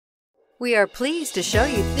We are pleased to show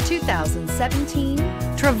you the 2017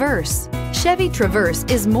 Traverse. Chevy Traverse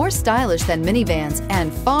is more stylish than minivans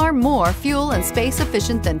and far more fuel and space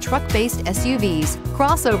efficient than truck-based SUVs.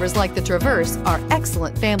 Crossovers like the Traverse are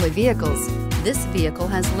excellent family vehicles. This vehicle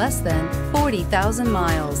has less than 40,000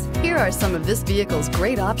 miles. Here are some of this vehicle's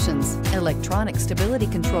great options: electronic stability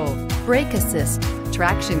control, brake assist,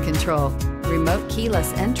 traction control, remote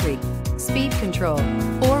keyless entry, speed control,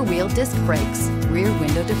 four-wheel disc brakes, rear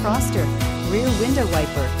window defroster, rear window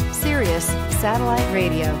wiper, Sirius satellite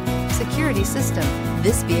radio, security system.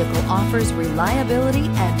 This vehicle offers reliability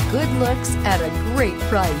and good looks at a great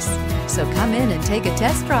price. So come in and take a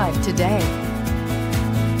test drive today.